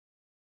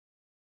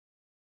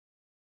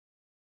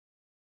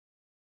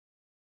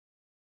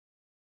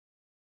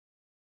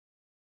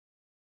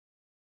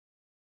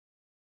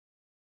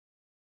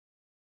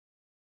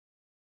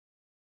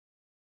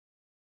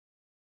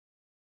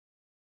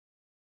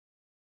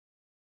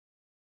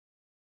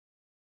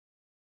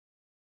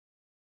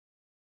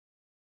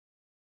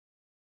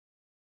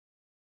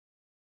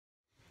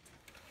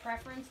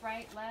Preference,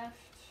 right, left?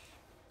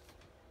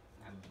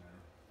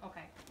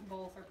 Okay,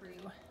 both are pretty.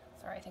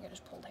 Sorry, I think I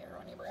just pulled hair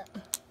on you, Brett.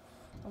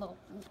 A little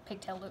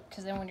pigtail loop,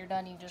 because then when you're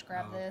done, you just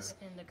grab this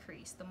in the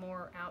crease. The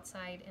more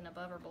outside and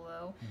above or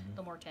below,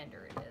 the more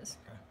tender it is.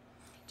 Okay.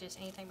 Just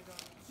anytime you're going,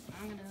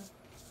 I'm gonna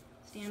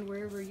stand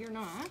wherever you're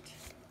not.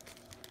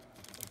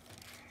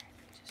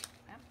 Just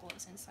that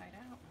blows inside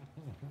out.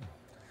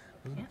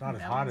 It's not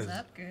as hot as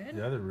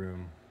the other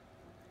room.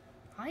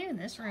 Probably in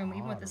this room,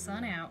 even with the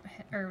sun out,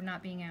 or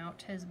not being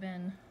out, has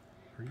been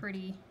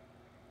pretty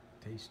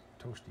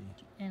toasty.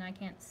 And I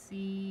can't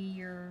see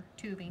your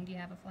tubing. Do you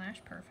have a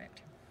flash?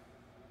 Perfect.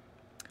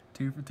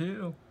 2 for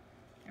 2.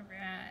 All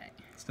right.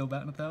 Still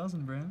batting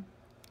 1,000, Brad.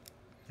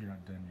 You're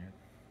not done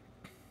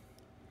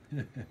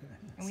yet.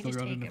 And we just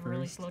take a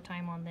really slow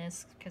time on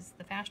this, because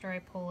the faster I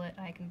pull it,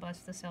 I can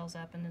bust the cells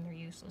up, and then they're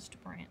useless to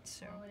print.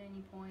 So at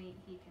any point,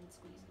 he can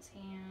squeeze his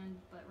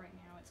hand, but right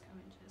now it's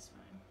coming just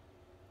fine.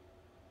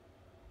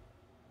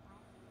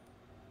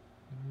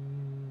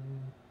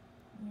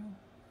 No.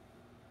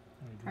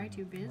 Probably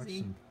too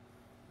busy.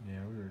 Yeah,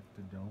 we were at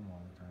the dome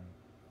all the time.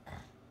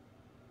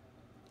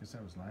 Guess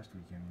that was last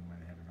weekend. We might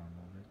have had it on a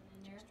little bit.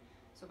 In there.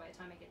 So by the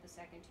time I get the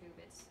second tube,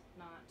 it's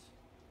not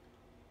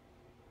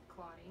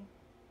clotting.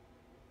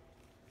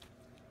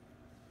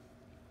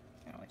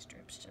 It always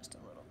drips just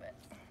a little bit.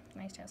 It's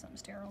nice to have something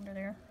sterile under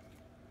there.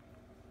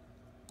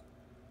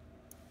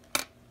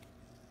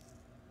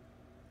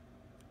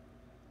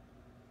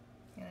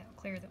 Yeah, that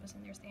clear that was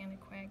in there's the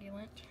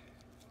anticoagulant.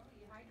 Oh,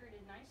 you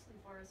hydrated nicely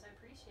for us. I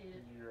appreciate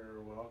it.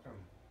 You're welcome.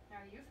 How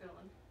are you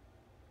feeling?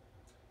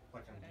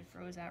 Like I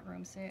froze out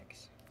room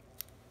 6.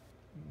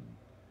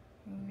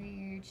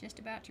 We're just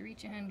about to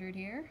reach 100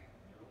 here.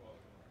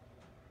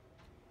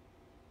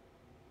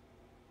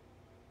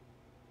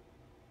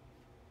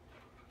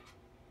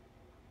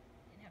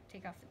 Didn't have to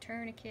take off the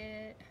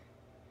tourniquet.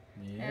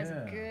 Yeah. It has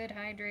a good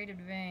hydrated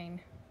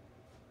vein.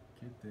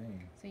 Good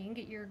thing. So you can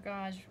get your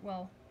gauze,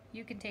 well,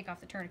 you can take off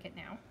the tourniquet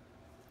now.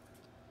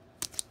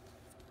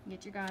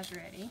 Get your gauze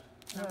ready.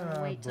 I'm going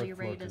to wait till you're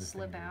ready to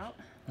slip out.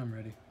 I'm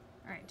ready.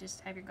 Alright,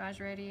 just have your gauze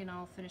ready and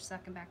I'll finish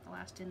sucking back the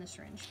last in the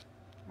syringe.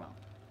 Well,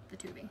 the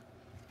tubing.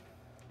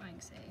 I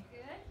can say.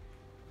 Good.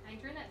 I can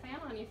turn that fan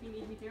on you if you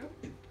need me to.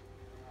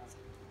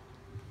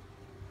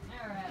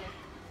 Alright.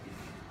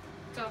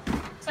 So,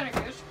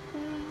 centrifuge.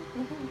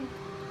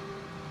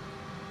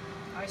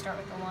 I always start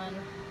with the one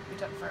we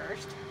took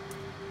first.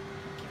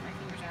 Keep my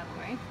fingers out of the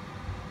way.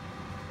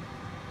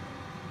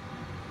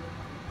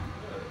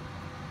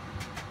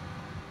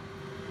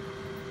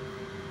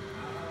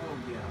 Oh,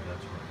 yeah,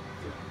 that's right.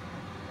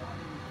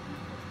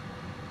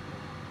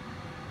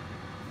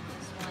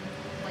 This one,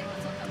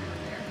 platelets will come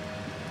from there.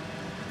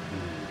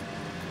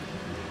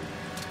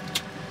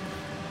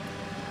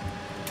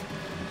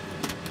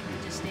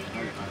 Just stay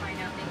here to find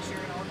out, make sure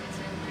it all gets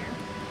in there.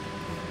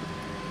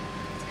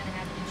 It's going to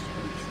have an inch to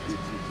the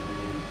pieces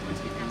once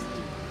we pass the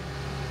tube.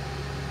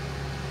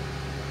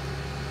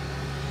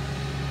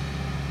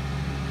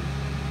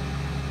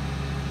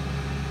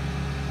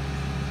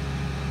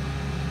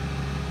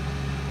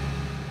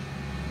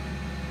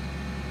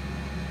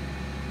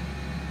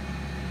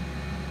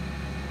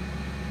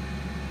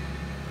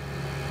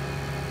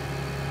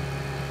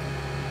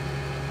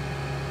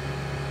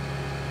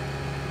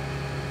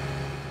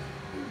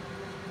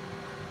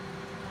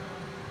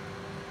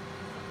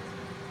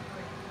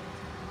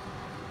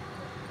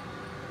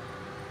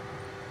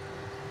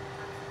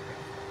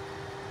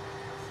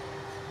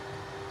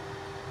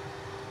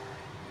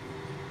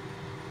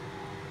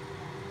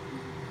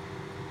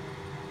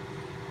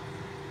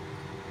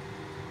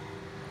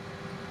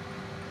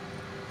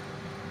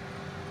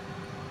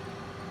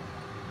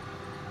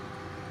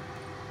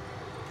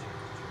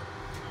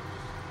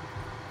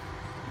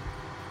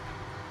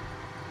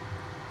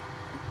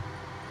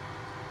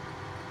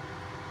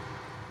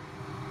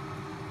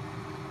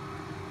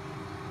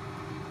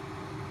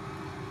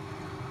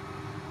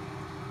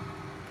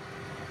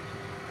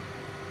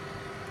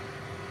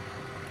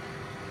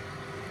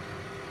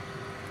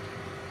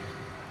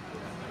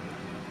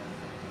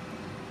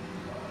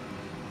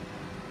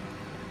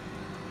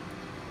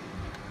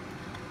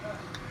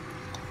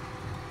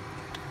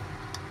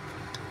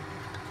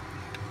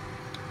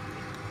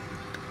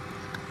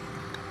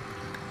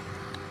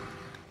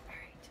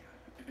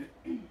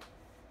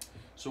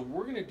 So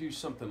we're going to do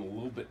something a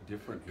little bit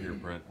different here,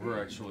 Brent.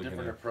 We're actually going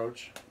to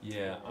approach.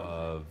 Yeah,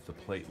 of the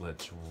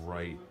platelets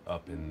right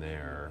up in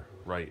there.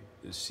 Right,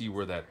 see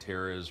where that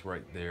tear is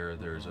right there?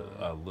 There's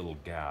a little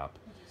gap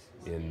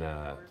in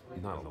not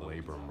in the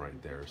labrum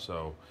right there.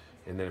 So,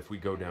 and then if we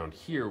go down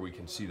here, we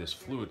can see this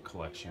fluid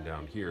collection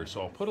down here.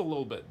 So I'll put a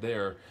little bit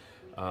there,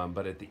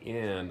 but at the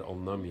end, I'll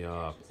numb you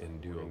up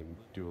and do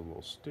a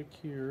little stick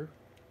here,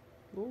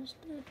 little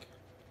stick.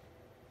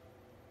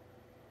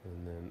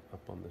 And then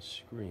up on the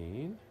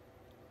screen,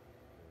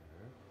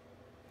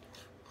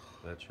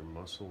 that's your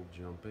muscle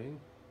jumping.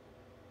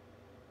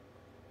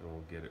 And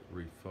we'll get it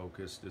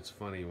refocused. It's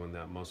funny when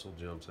that muscle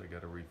jumps, I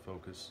gotta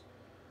refocus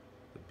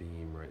the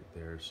beam right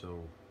there.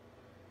 So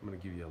I'm going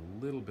to give you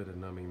a little bit of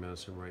numbing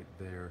medicine right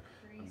there.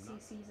 3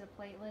 cc's of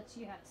platelets.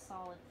 You had a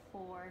solid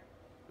 4.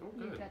 Oh,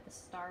 You good. got the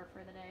star for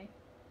the day.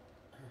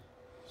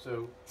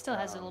 So Still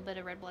has a little bit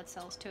of red blood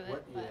cells to it.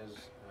 what but is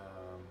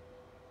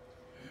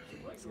You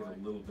might get a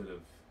little bit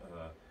of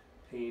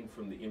pain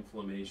from the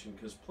inflammation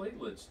because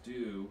platelets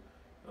do,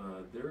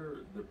 they're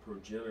the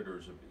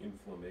progenitors of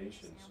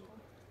inflammation. So. sample?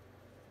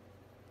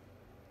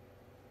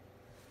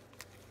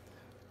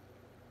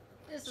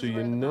 This So is you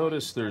where the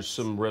notice volume there's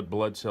starts. some red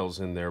blood cells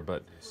in there,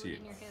 but see it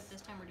In your hip,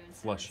 this time we're doing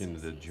 7 flush into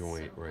the cc's,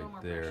 joint so a little right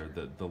more there.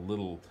 pressure. The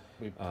little,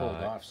 We pulled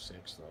off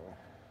 6 though.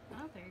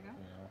 Oh, there you go. You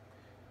know.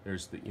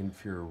 there's the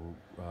inferior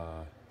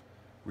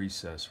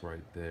recess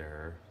right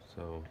there.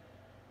 So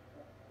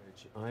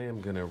which I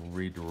am going to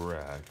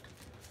redirect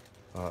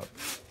up.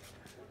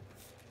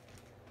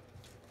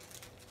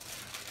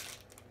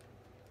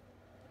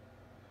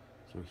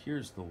 So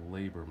here's the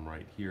labrum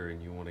right here,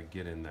 and you want to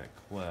get in that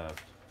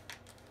cleft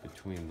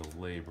between the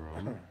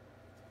labrum.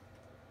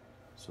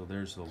 So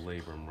there's the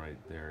labrum right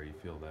there. You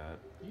feel that?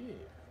 Yeah.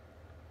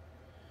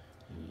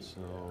 And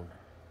so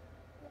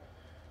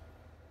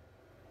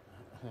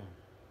your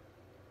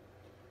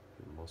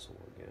muscle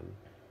again.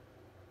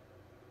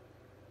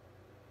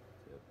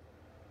 Yep.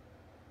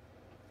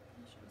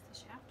 It shows the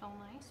shaft all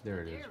nice.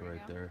 There but it is we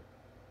right go. there.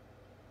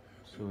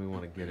 So we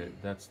want to get it.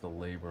 That's the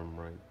labrum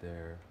right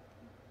there.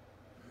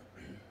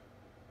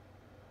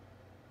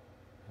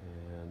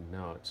 And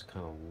now it's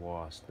kind of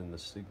lost in the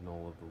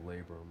signal of the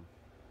labrum.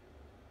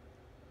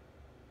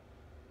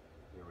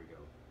 There we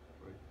go,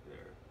 right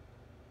there.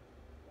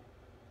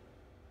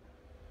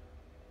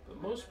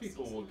 But most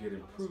people will get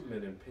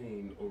improvement in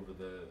pain over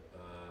the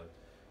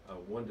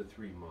 1 to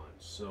 3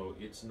 months. So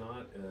it's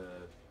not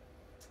a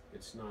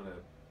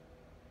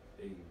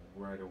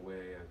right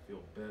away. I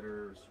feel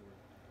better.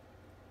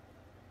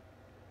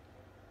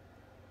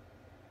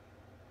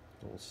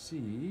 We'll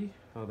see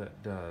how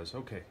that does.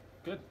 Okay,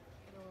 good.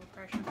 Get a little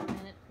pressure for a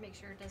minute. Make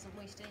sure it doesn't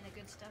waste any of the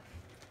good stuff.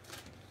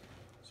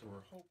 So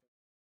we're hoping.